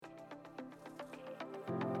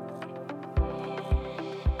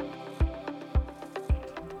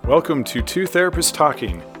Welcome to Two Therapists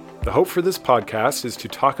Talking. The hope for this podcast is to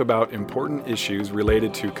talk about important issues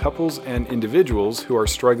related to couples and individuals who are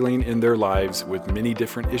struggling in their lives with many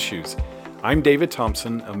different issues. I'm David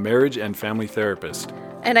Thompson, a marriage and family therapist.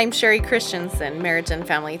 And I'm Sherry Christensen, marriage and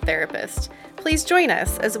family therapist. Please join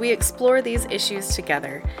us as we explore these issues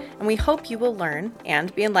together, and we hope you will learn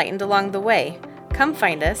and be enlightened along the way. Come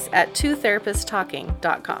find us at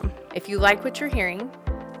twotherapisttalking.com. If you like what you're hearing,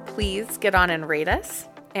 please get on and rate us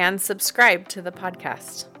and subscribe to the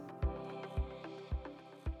podcast.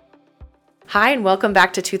 Hi, and welcome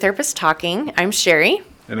back to Two Therapists Talking. I'm Sherry.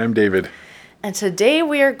 And I'm David. And today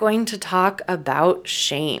we are going to talk about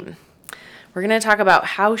shame. We're going to talk about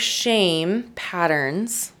how shame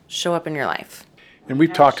patterns show up in your life. And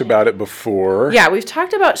we've talked about it before. Yeah, we've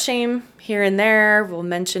talked about shame here and there. We'll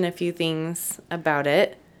mention a few things about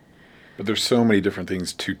it. But there's so many different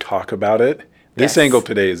things to talk about it. This Yes. angle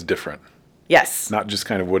today is different. Yes. Not just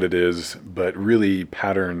kind of what it is, but really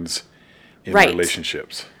patterns in Right.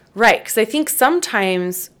 relationships. Right, because I think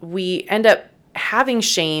sometimes we end up having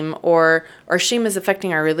shame or shame is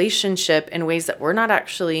affecting our relationship in ways that we're not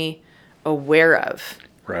actually aware of.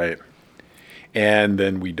 Right. And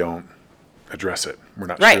then we don't address it. We're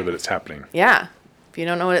not Right. sure that it's happening. Yeah. If you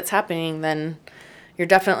don't know what's happening, then you're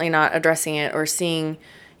definitely not addressing it or seeing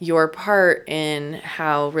your part in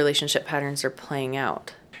how relationship patterns are playing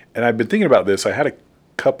out. And I've been thinking about this. I had a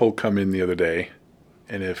couple come in the other day,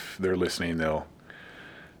 and if they're listening, they'll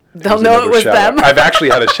They'll there's know another it was shout out. them. I've actually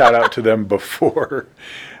had a shout out to them before,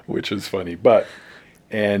 which is funny.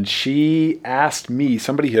 And she asked me,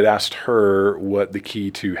 somebody had asked her what the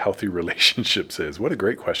key to healthy relationships is. What a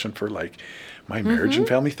great question for my marriage and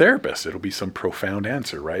family therapist. It'll be some profound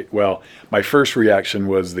answer, right? Well, my first reaction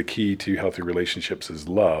was the key to healthy relationships is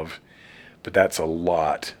love, but that's a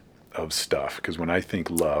lot of stuff. Because when I think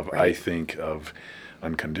love, I Right. think of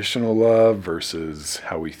unconditional love versus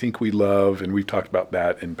how we think we love. And we've talked about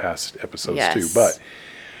that in past episodes too. Yes. But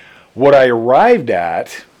what I arrived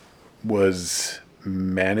at was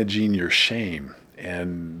managing your shame.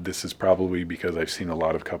 And this is probably because I've seen a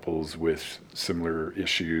lot of couples with similar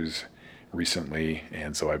issues recently.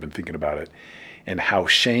 And so I've been thinking about it. And how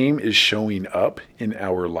shame is showing up in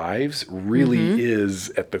our lives really is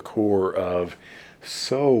at the core of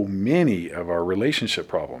so many of our relationship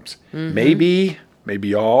problems. Maybe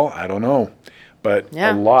all, I don't know, but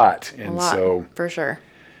Yeah. a lot. And A lot, so for sure.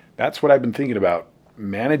 that's what I've been thinking about,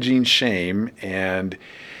 managing shame. And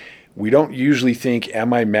we don't usually think,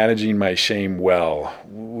 am I managing my shame well?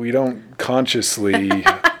 We don't consciously,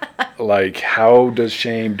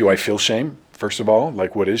 do I feel shame? First of all,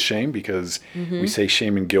 what is shame? Because we say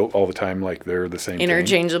shame and guilt all the time like they're the same thing.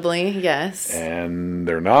 Interchangeably, yes. And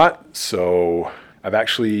they're not. So I've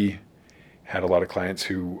actually had a lot of clients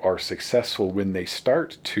who are successful when they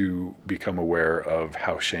start to become aware of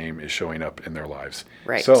how shame is showing up in their lives.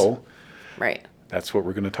 Right. So Right. that's what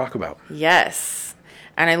we're going to talk about. Yes.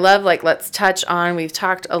 And I love, let's touch on, we've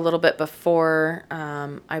talked a little bit before,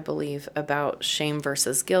 I believe, about shame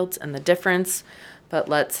versus guilt and the difference, but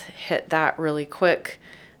let's hit that really quick.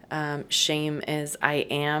 Shame is I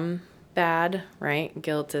am bad, right?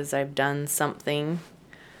 Guilt is I've done something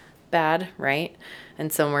bad, right?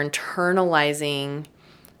 And so we're internalizing,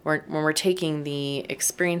 when we're taking the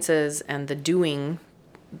experiences and the doing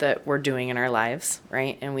that we're doing in our lives,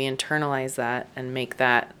 right? And we internalize that and make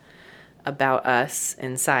that about us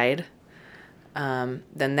inside, then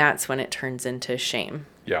that's when it turns into shame.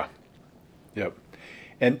 Yeah. Yep.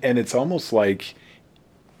 And it's almost like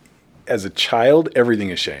as a child, everything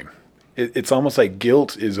is shame. It's almost like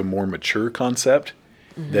guilt is a more mature concept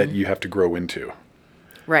that you have to grow into.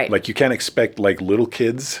 Right. You can't expect little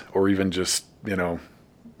kids or even just,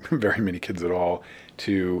 very many kids at all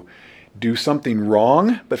to do something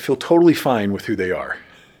wrong, but feel totally fine with who they are.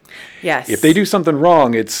 Yes. If they do something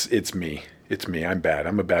wrong, it's me. It's me. I'm bad.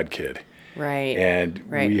 I'm a bad kid. Right. And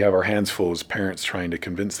Right. we have our hands full as parents trying to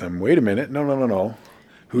convince them, wait a minute, no.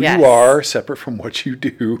 Who Yes. you are, separate from what you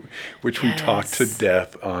do, which we talk to Yes.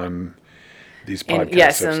 death on these And- podcasts.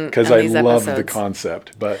 yes, and Because I these love the episodes.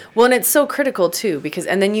 concept. But Well, and it's so critical too, because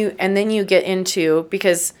and then you get into,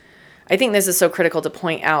 because I think this is so critical to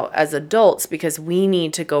point out as adults, because we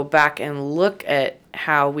need to go back and look at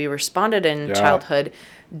how we responded in Yeah. childhood.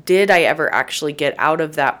 Did I ever actually get out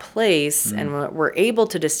of that place and were able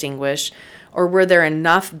to distinguish, or were there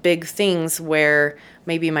enough big things where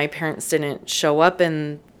maybe my parents didn't show up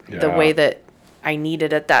in the Yeah. way that I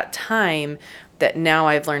needed at that time, that now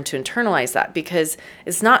I've learned to internalize that? Because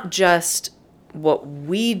it's not just what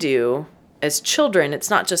we do as children. It's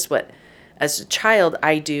not just what, as a child,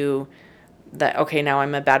 I do that, okay, now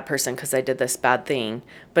I'm a bad person because I did this bad thing.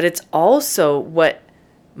 But it's also what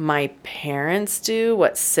my parents do,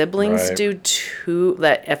 what siblings Right. do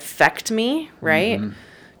that affect me, right?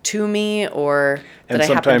 To me, or that And I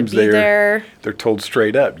happen to sometimes be there. they're told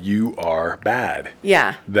straight up, you are bad.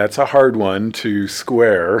 Yeah. That's a hard one to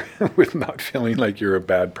square with not feeling like you're a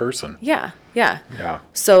bad person. Yeah. Yeah. Yeah.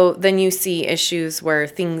 So then you see issues where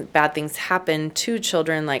bad things happen to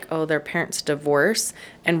children, like, oh, their parents divorce.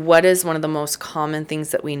 And what is one of the most common things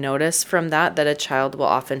that we notice from that a child will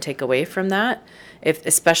often take away from that,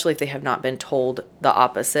 especially if they have not been told the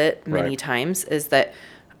opposite many Right. times, is that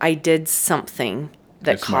I did something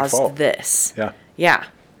that It's my caused fault. this. Yeah. Yeah.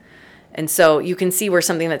 And so you can see where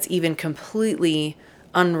something that's even completely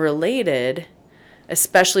unrelated,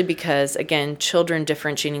 especially because, again, children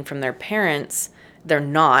differentiating from their parents, they're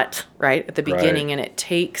not, right, at the beginning. Right. And it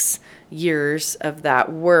takes years of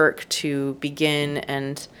that work to begin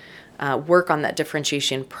and work on that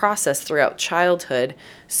differentiation process throughout childhood.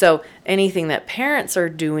 So anything that parents are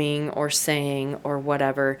doing or saying or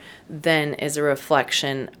whatever then is a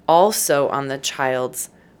reflection also on the child's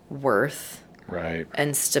worth Right.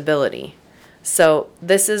 and stability. So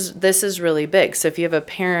this is really big. So if you have a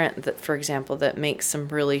parent that, for example, that makes some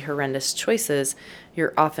really horrendous choices,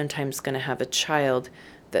 you're oftentimes going to have a child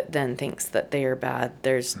that then thinks that they are bad.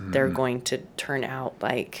 They're going to turn out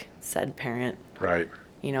like said parent, Right.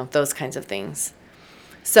 those kinds of things.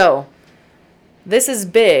 So this is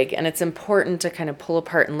big, and it's important to kind of pull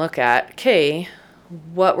apart and look at, okay,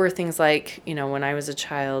 what were things like, when I was a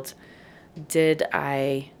child, did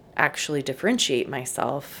I actually differentiate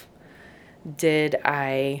myself? Did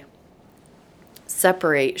I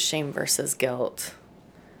separate shame versus guilt?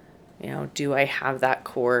 Do I have that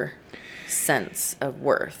core sense of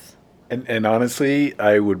worth? And honestly,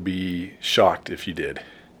 I would be shocked if you did.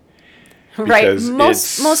 Right. Because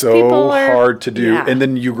Most it's so people are hard to do. Yeah. And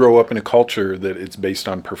then you grow up in a culture that it's based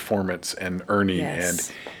on performance and earning. Yes.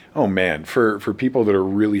 And, oh man, for people that are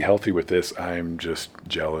really healthy with this, I'm just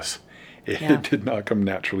jealous. It did not come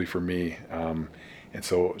naturally for me. And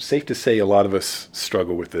so safe to say a lot of us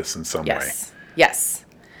struggle with this in some way. Yes.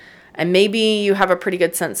 And maybe you have a pretty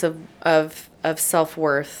good sense of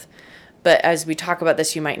self-worth. But as we talk about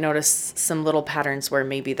this, you might notice some little patterns where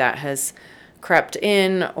maybe that has crept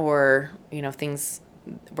in, or, things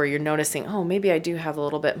where you're noticing, oh, maybe I do have a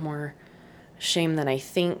little bit more shame than I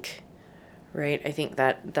think, right? I think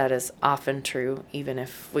that is often true, even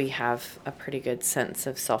if we have a pretty good sense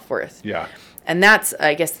of self-worth. Yeah. And that's,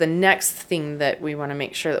 I guess, the next thing that we want to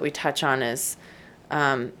make sure that we touch on is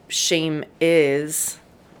shame is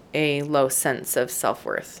a low sense of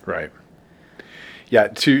self-worth. Right. Yeah,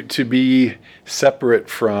 to be separate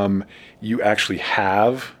from you actually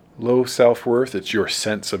have low self-worth, it's your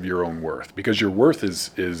sense of your own worth. Because your worth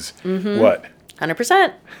is what?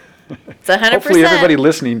 100%. It's 100%. Hopefully everybody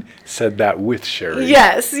listening said that with Sherry.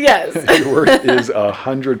 Yes. Your worth is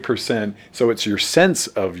 100%. So it's your sense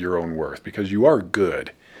of your own worth because you are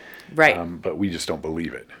good. Right. But we just don't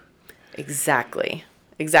believe it. Exactly.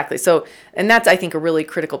 So, and that's, I think, a really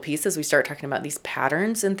critical piece as we start talking about these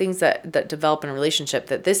patterns and things that develop in a relationship,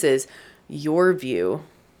 that this is your view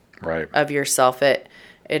Right. of yourself. It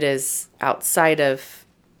is outside of,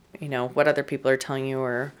 what other people are telling you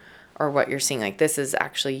or what you're seeing. Like, this is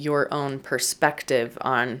actually your own perspective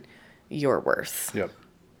on your worth. Yep.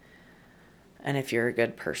 And if you're a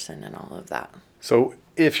good person and all of that. So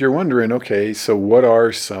if you're wondering, okay, so what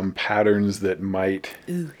are some patterns that might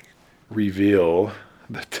reveal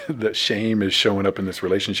that shame is showing up in this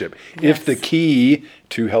relationship? Yes. If the key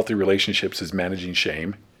to healthy relationships is managing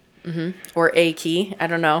shame. Or a key. I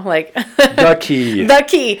don't know. Like The key. the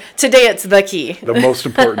key. Today it's the key. The most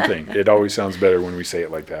important thing. It always sounds better when we say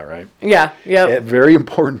it like that, right? Yeah. Yep. A very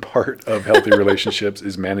important part of healthy relationships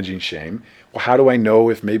is managing shame. Well, how do I know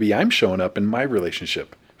if maybe I'm showing up in my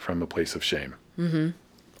relationship from a place of shame?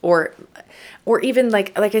 Or even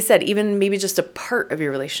like I said, even maybe just a part of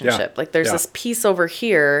your relationship. Yeah. Like there's Yeah. this piece over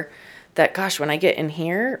here that, gosh, when I get in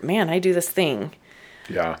here, man, I do this thing,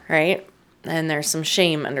 Yeah. right? And there's some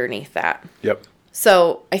shame underneath that. Yep.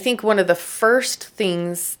 So I think one of the first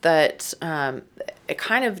things that it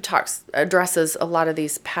kind of addresses a lot of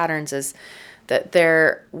these patterns is that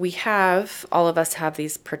all of us have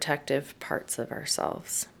these protective parts of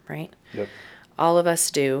ourselves, right? Yep. All of us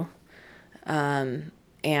do.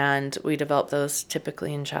 And we develop those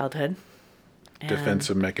typically in childhood.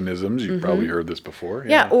 Defensive mechanisms. You've probably heard this before.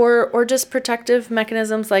 Yeah, or just protective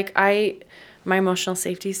mechanisms. Like my emotional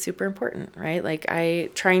safety is super important, right? Like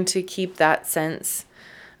trying to keep that sense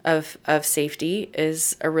of safety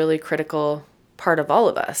is a really critical part of all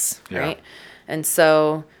of us, Yeah. right? And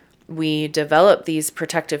so we develop these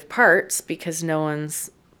protective parts because no one's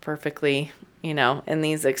perfectly, in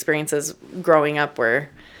these experiences growing up where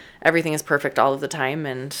everything is perfect all of the time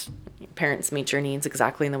and parents meet your needs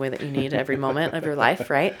exactly in the way that you need every moment of your life,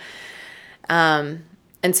 right?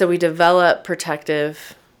 And so we develop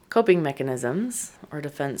protective coping mechanisms or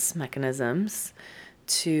defense mechanisms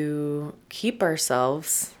to keep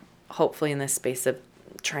ourselves, hopefully, in this space of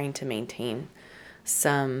trying to maintain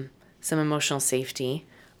some emotional safety,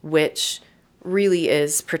 which really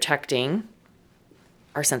is protecting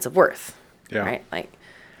our sense of worth. Yeah. Right? Like,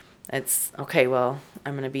 it's okay. Well,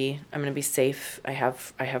 I'm gonna be safe. I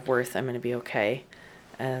have worth. I'm gonna be okay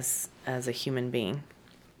as a human being.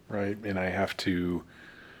 Right. And I have to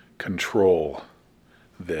control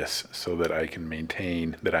this so that I can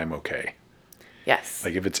maintain that I'm okay. Yes.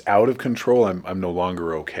 Like if it's out of control, I'm no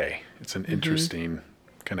longer okay. It's an interesting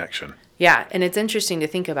connection. Yeah, and it's interesting to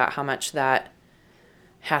think about how much that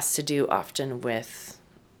has to do often with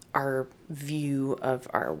our view of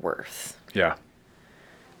our worth. Yeah.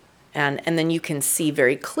 And then you can see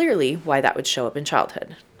very clearly why that would show up in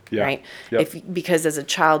childhood. Yeah. Right? Yep. Because as a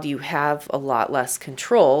child you have a lot less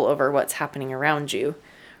control over what's happening around you,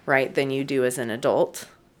 right, than you do as an adult.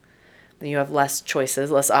 Then you have less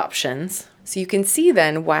choices, less options. So you can see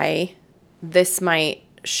then why this might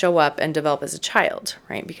show up and develop as a child,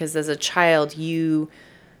 right? Because as a child you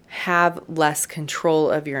have less control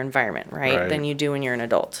of your environment, right, than you do when you're an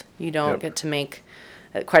adult. You don't get to make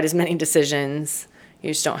quite as many decisions. You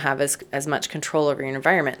just don't have as much control over your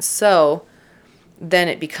environment. So then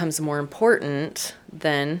it becomes more important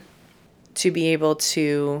then to be able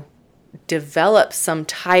to develop some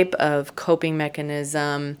type of coping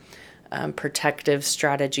mechanism, protective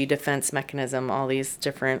strategy, defense mechanism, all these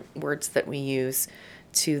different words that we use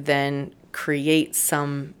to then create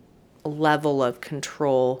some level of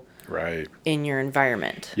control in your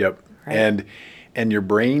environment. Yep. Right? And your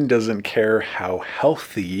brain doesn't care how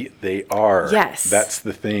healthy they are. Yes. That's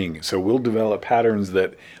the thing. So we'll develop patterns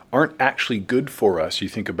that aren't actually good for us. You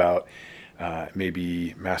think about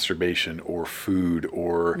maybe masturbation or food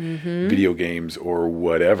or video games or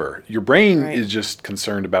whatever. Your brain is just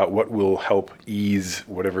concerned about what will help ease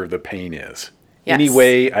whatever the pain is. Yes. Any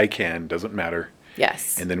way I can, doesn't matter.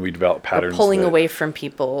 Yes. And then we develop patterns. Or pulling away from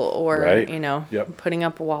people or, putting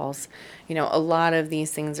up walls. A lot of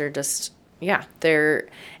these things are just, they're,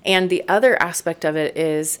 and the other aspect of it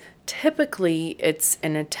is typically it's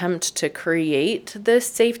an attempt to create this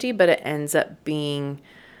safety, but it ends up being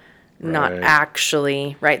not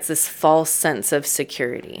actually, right? It's this false sense of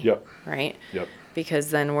security. Yep. Right? Yep. Because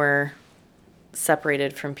then we're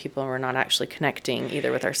separated from people and we're not actually connecting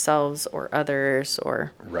either with ourselves or others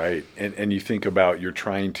or... Right. And you think about you're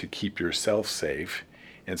trying to keep yourself safe.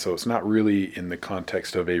 And so it's not really in the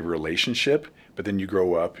context of a relationship, but then you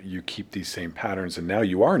grow up, you keep these same patterns, and now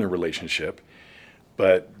you are in a relationship,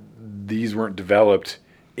 but these weren't developed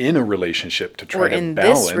in a relationship to try to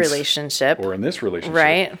balance. Or in this relationship.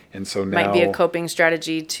 Right. And so now... Might be a coping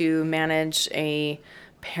strategy to manage a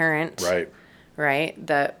parent. Right,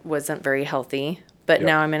 that wasn't very healthy. But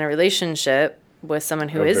now I'm in a relationship with someone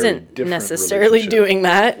who isn't necessarily doing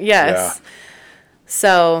that. Yes. Yeah.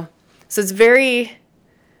 So it's very,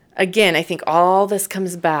 again, I think all this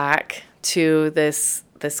comes back to this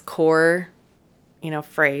core,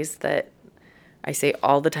 phrase that I say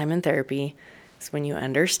all the time in therapy is when you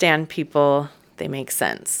understand people, they make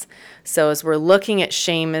sense. So as we're looking at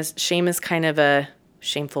shame is kind of a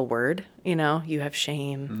shameful word, you have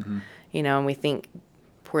shame. And we think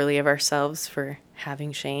poorly of ourselves for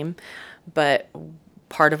having shame. But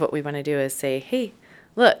part of what we want to do is say, hey,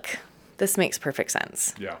 look, this makes perfect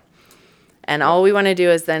sense. Yeah. And all we want to do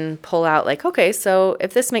is then pull out like, okay, so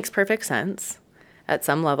if this makes perfect sense at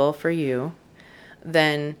some level for you,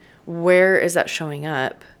 then where is that showing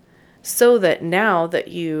up? So that now that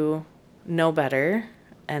you know better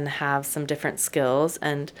and have some different skills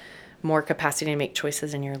and more capacity to make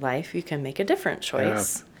choices in your life, you can make a different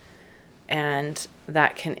choice. Yeah. And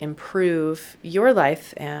that can improve your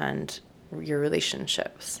life and your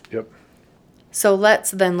relationships. Yep. So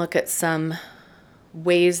let's then look at some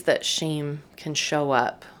ways that shame can show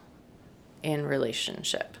up in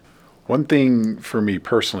relationship. One thing for me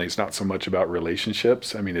personally, it's not so much about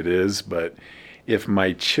relationships. I mean, it is, but if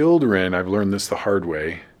my children, I've learned this the hard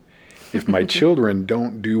way, if my children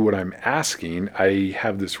don't do what I'm asking, I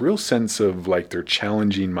have this real sense of like they're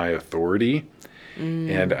challenging my authority.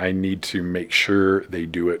 And I need to make sure they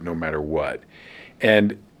do it no matter what.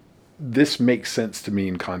 And this makes sense to me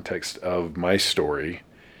in context of my story,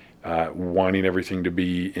 wanting everything to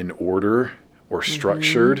be in order or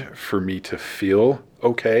structured for me to feel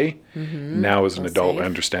okay. Now as an adult, I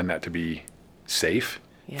understand that to be safe,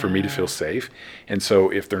 for me to feel safe. And so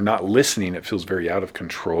if they're not listening, it feels very out of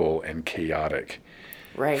control and chaotic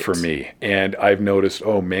for me. And I've noticed,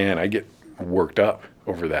 oh man, I get worked up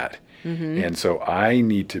over that. And so I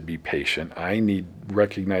need to be patient. I need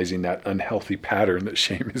recognizing that unhealthy pattern that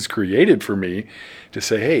shame has created for me to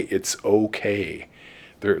say, hey, it's okay.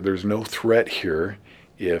 There's no threat here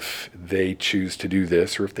if they choose to do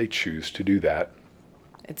this or if they choose to do that.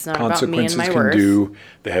 It's not about me and my Consequences worth. can do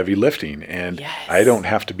the heavy lifting, and I don't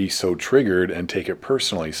have to be so triggered and take it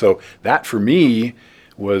personally. So that for me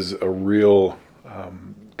was a real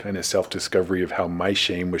kind of self-discovery of how my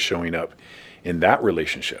shame was showing up in that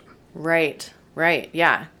relationship. Right.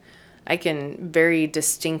 Yeah. I can very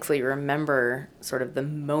distinctly remember sort of the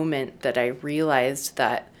moment that I realized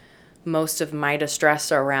that most of my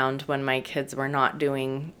distress around when my kids were not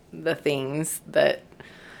doing the things that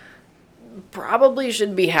probably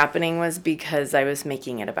should be happening was because I was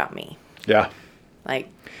making it about me. Yeah. Like,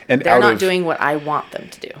 And they're not doing what I want them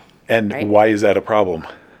to do. And right? why is that a problem?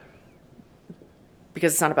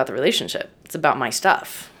 Because it's not about the relationship. It's about my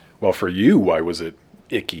stuff. Well, for you, why was it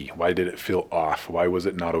icky? Why did it feel off? Why was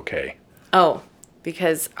it not okay? Oh,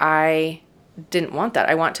 because I didn't want that.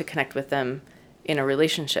 I want to connect with them in a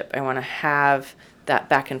relationship. I want to have that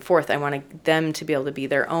back and forth. I want them to be able to be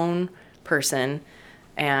their own person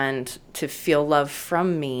and to feel love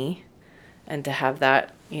from me and to have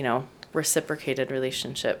that, reciprocated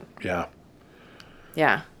relationship. Yeah.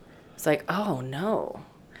 Yeah. It's like, oh no,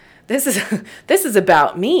 this is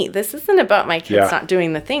about me. This isn't about my kids not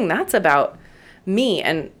doing the thing. That's about me.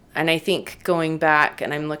 And I think going back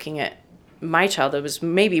and I'm looking at my child, it was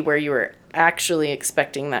maybe where you were actually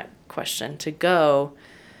expecting that question to go.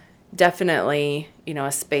 Definitely,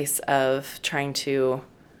 a space of trying to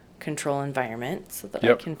control environment so that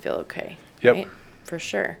I can feel okay. Yep. Right? For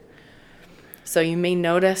sure. So you may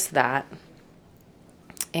notice that.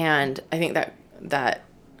 And I think that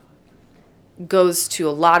goes to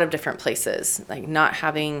a lot of different places, like not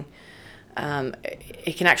having,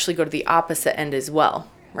 it can actually go to the opposite end as well,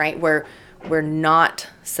 right? Where we're not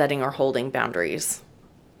setting or holding boundaries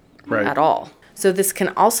at all. So this can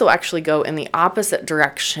also actually go in the opposite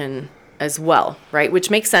direction as well, right? Which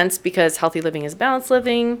makes sense because healthy living is balanced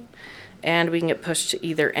living, and we can get pushed to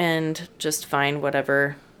either end, just find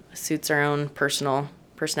whatever suits our own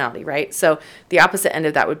personality, right? So the opposite end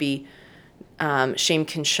of that would be shame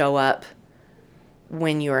can show up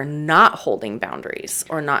when you're not holding boundaries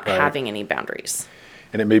or not having any boundaries.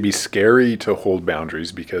 And it may be scary to hold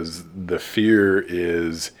boundaries because the fear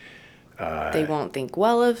is they won't think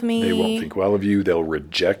well of me. They won't think well of you. They'll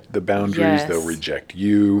reject the boundaries. Yes. They'll reject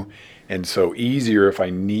you. And so easier if I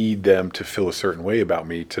need them to feel a certain way about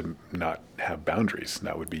me to not have boundaries.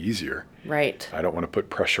 That would be easier. Right. I don't want to put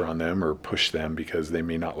pressure on them or push them because they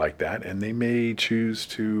may not like that. And they may choose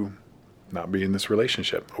to not be in this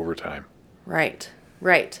relationship over time. Right.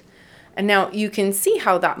 And now you can see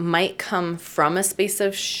how that might come from a space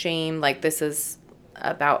of shame. Like this is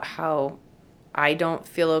about how I don't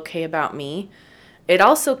feel okay about me. It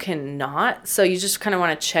also cannot. So you just kind of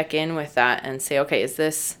want to check in with that and say, okay,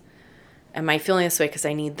 am I feeling this way because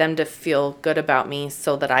I need them to feel good about me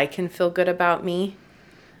so that I can feel good about me?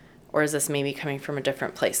 Or is this maybe coming from a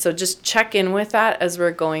different place? So just check in with that as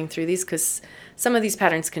we're going through these, because some of these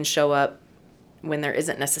patterns can show up when there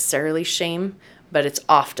isn't necessarily shame, but it's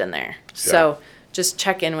often there. Yeah. So just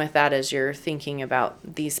check in with that as you're thinking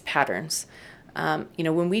about these patterns.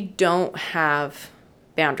 When we don't have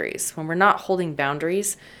boundaries, when we're not holding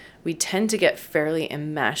boundaries, we tend to get fairly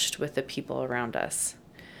enmeshed with the people around us,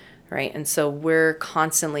 right? And so we're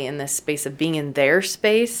constantly in this space of being in their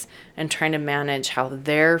space and trying to manage how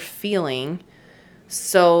they're feeling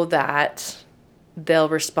so that they'll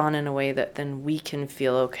respond in a way that then we can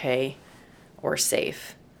feel okay or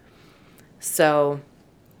safe. So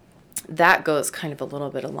that goes kind of a little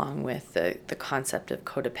bit along with the concept of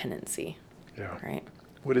codependency. Yeah. Right.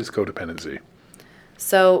 What is codependency?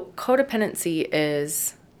 So codependency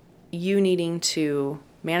is you needing to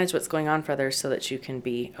manage what's going on for others so that you can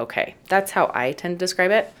be okay. That's how I tend to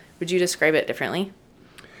describe it. Would you describe it differently?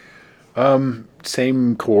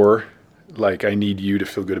 Same core. Like I need you to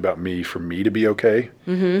feel good about me for me to be okay.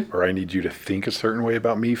 Mm-hmm. Or I need you to think a certain way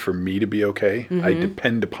about me for me to be okay. Mm-hmm. I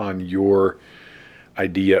depend upon your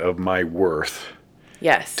idea of my worth.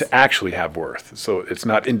 Yes. To actually have worth. So it's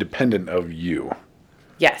not independent of you.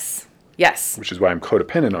 Yes. Which is why I'm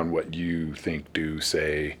codependent on what you think, do,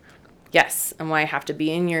 say. Yes. And why I have to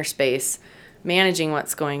be in your space, managing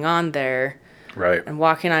what's going on there. Right. and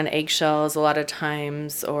walking on eggshells a lot of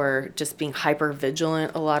times, or just being hyper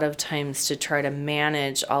vigilant a lot of times to try to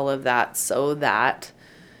manage all of that so that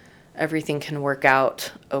everything can work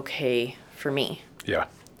out okay for me. Yeah.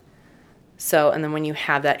 So, and then when you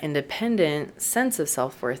have that independent sense of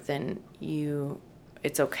self-worth, then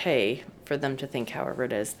it's okay for them to think however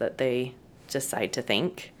it is that they decide to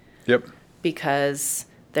think, Yep. because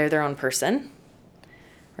they're their own person,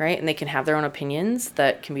 right? And they can have their own opinions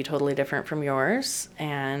that can be totally different from yours.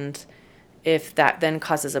 And if that then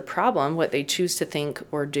causes a problem, what they choose to think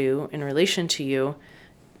or do in relation to you,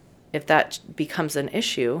 if that becomes an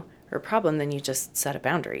issue or problem, then you just set a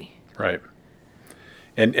boundary. Right.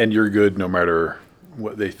 And you're good no matter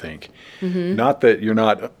what they think. Not that you're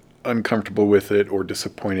not uncomfortable with it or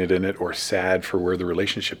disappointed in it or sad for where the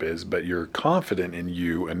relationship is, but you're confident in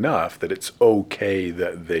you enough that it's okay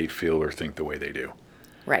that they feel or think the way they do.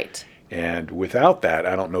 Right. And without that,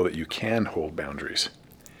 I don't know that you can hold boundaries.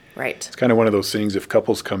 Right. It's kind of one of those things, if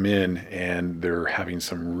couples come in and they're having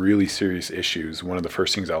some really serious issues, one of the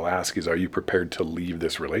first things I'll ask is, are you prepared to leave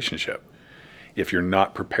this relationship? If you're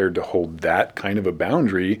not prepared to hold that kind of a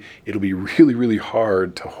boundary, it'll be really, really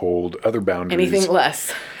hard to hold other boundaries. Anything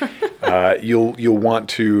less. You'll want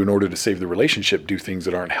to, in order to save the relationship, do things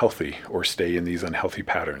that aren't healthy or stay in these unhealthy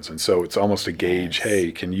patterns. And so it's almost a gauge, Yes.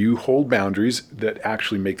 hey, can you hold boundaries that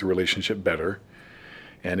actually make the relationship better?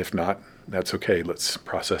 And if not, that's okay. Let's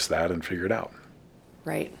process that and figure it out.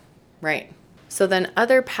 Right. Right. So then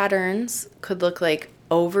other patterns could look like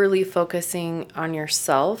overly focusing on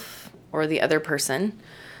yourself or the other person,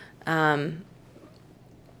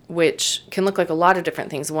 which can look like a lot of different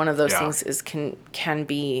things. One of those things is can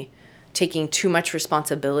be taking too much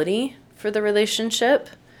responsibility for the relationship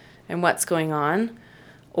and what's going on,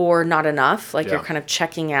 or not enough, like you're kind of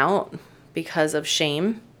checking out because of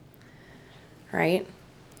shame, right?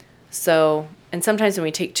 So, and sometimes when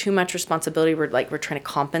we take too much responsibility, we're trying to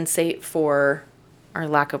compensate for our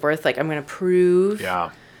lack of worth. Like, I'm going to prove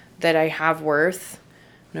that I have worth.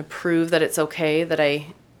 I'm going to prove that it's okay that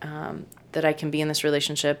I can be in this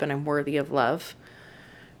relationship and I'm worthy of love,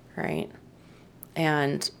 right?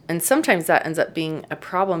 And sometimes that ends up being a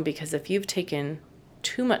problem, because if you've taken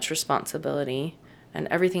too much responsibility and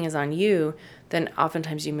everything is on you, then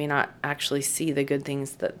oftentimes you may not actually see the good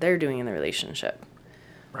things that they're doing in the relationship.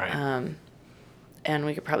 Right. And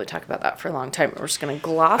we could probably talk about that for a long time. We're just going to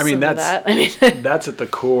gloss over that's, that. that's at the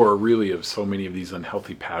core, really, of so many of these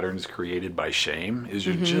unhealthy patterns created by shame, is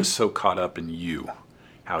you're just so caught up in you,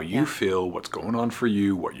 how you feel, what's going on for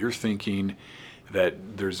you, what you're thinking,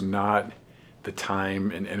 that there's not the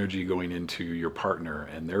time and energy going into your partner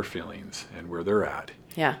and their feelings and where they're at.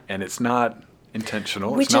 Yeah. And it's not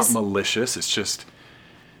intentional. Which it's not is malicious. It's just...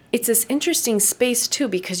 It's this interesting space, too,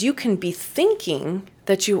 because you can be thinking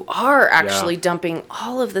that you are actually dumping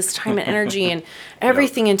all of this time and energy and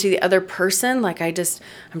everything into the other person. Like,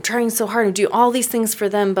 I'm trying so hard to do all these things for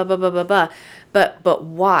them, blah, blah, blah, blah, blah. But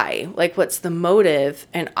why? Like, what's the motive?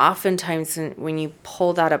 And oftentimes when you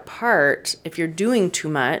pull that apart, if you're doing too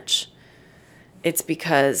much, it's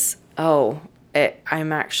because,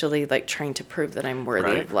 I'm actually like trying to prove that I'm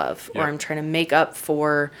worthy of love, or I'm trying to make up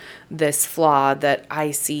for this flaw that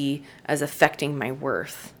I see as affecting my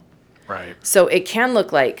worth. Right. So it can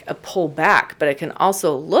look like a pull back, but it can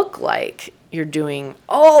also look like you're doing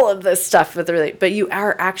all of this stuff but you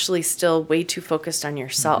are actually still way too focused on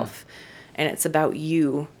yourself, and it's about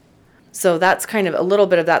you. So that's kind of a little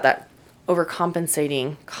bit of that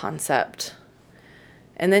overcompensating concept.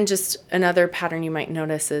 And then just another pattern you might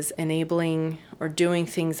notice is enabling or doing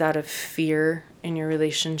things out of fear in your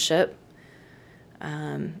relationship.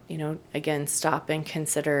 Again, stop and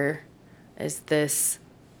consider, is this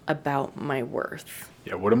about my worth?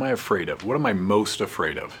 Yeah, what am I afraid of? What am I most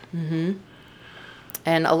afraid of? Mm-hmm.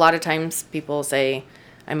 And a lot of times people say,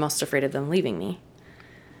 I'm most afraid of them leaving me.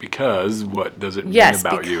 Because what does it mean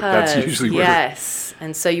about you? That's usually where... Yes,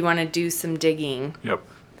 and so you want to do some digging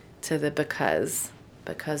to the because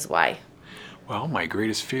why? Well, my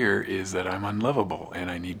greatest fear is that I'm unlovable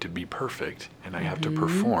and I need to be perfect and I have to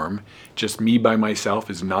perform. Just me by myself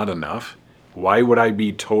is not enough. Why would I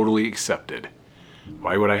be totally accepted?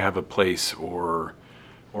 Why would I have a place or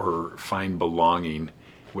find belonging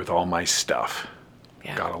with all my stuff?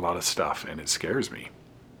 Yeah. Got a lot of stuff, and it scares me.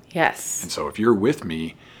 Yes. And so if you're with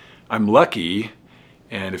me, I'm lucky.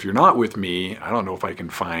 And if you're not with me, I don't know if I can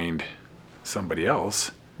find somebody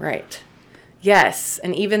else. Right. Yes.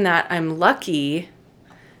 And even that I'm lucky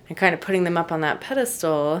and kind of putting them up on that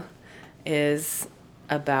pedestal is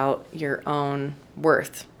about your own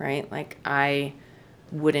worth, right? Like, I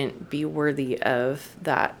wouldn't be worthy of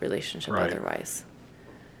that relationship otherwise.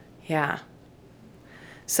 Yeah.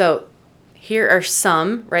 So here are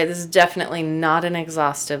some, right? This is definitely not an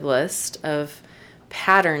exhaustive list of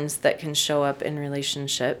patterns that can show up in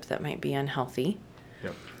relationship that might be unhealthy.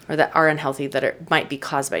 Yep. Or that are unhealthy that might be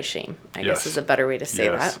caused by shame, I guess is a better way to say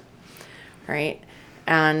that. Right?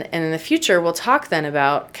 And in the future, we'll talk then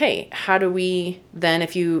about, okay, how do we then,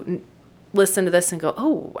 if you listen to this and go,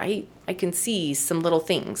 oh, I can see some little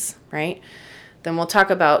things, right? Then we'll talk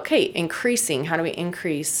about, okay, how do we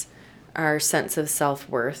increase our sense of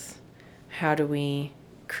self-worth? How do we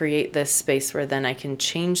create this space where then I can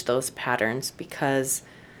change those patterns because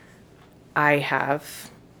I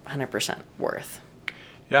have 100% worth?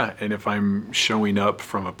 Yeah, and if I'm showing up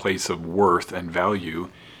from a place of worth and value,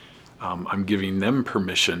 I'm giving them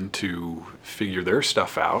permission to figure their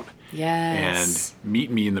stuff out. Yes. And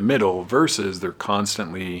meet me in the middle versus they're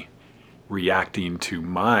constantly reacting to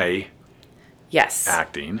my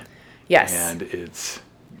acting. Yes. And it's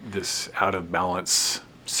this out of balance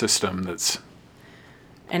system that's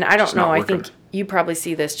and I don't know, I working. think you probably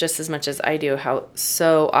see this just as much as I do, how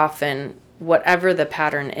so often whatever the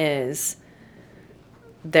pattern is,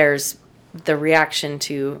 there's the reaction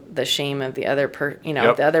to the shame of the other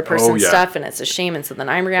the other person's stuff, and it's a shame, and so then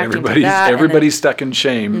I'm reacting to that. Everybody's stuck in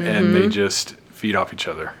shame, and they just feed off each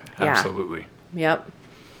other. Absolutely. Yep.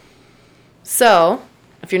 So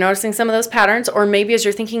if you're noticing some of those patterns, or maybe as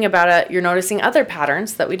you're thinking about it, you're noticing other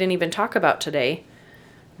patterns that we didn't even talk about today,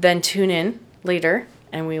 then tune in later,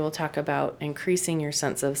 and we will talk about increasing your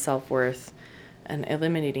sense of self-worth and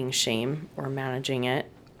eliminating shame or managing it.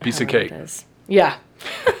 Piece of cake. Yeah.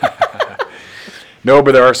 No,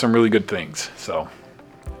 but there are some really good things. So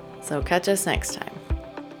catch us next time.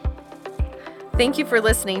 Thank you for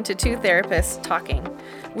listening to Two Therapists Talking.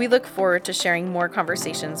 We look forward to sharing more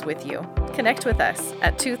conversations with you. Connect with us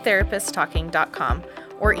at twotherapisttalking.com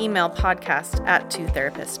or email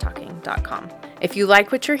podcast@twotherapisttalking.com. If you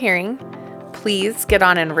like what you're hearing, please get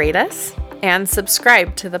on and rate us and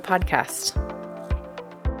subscribe to the podcast.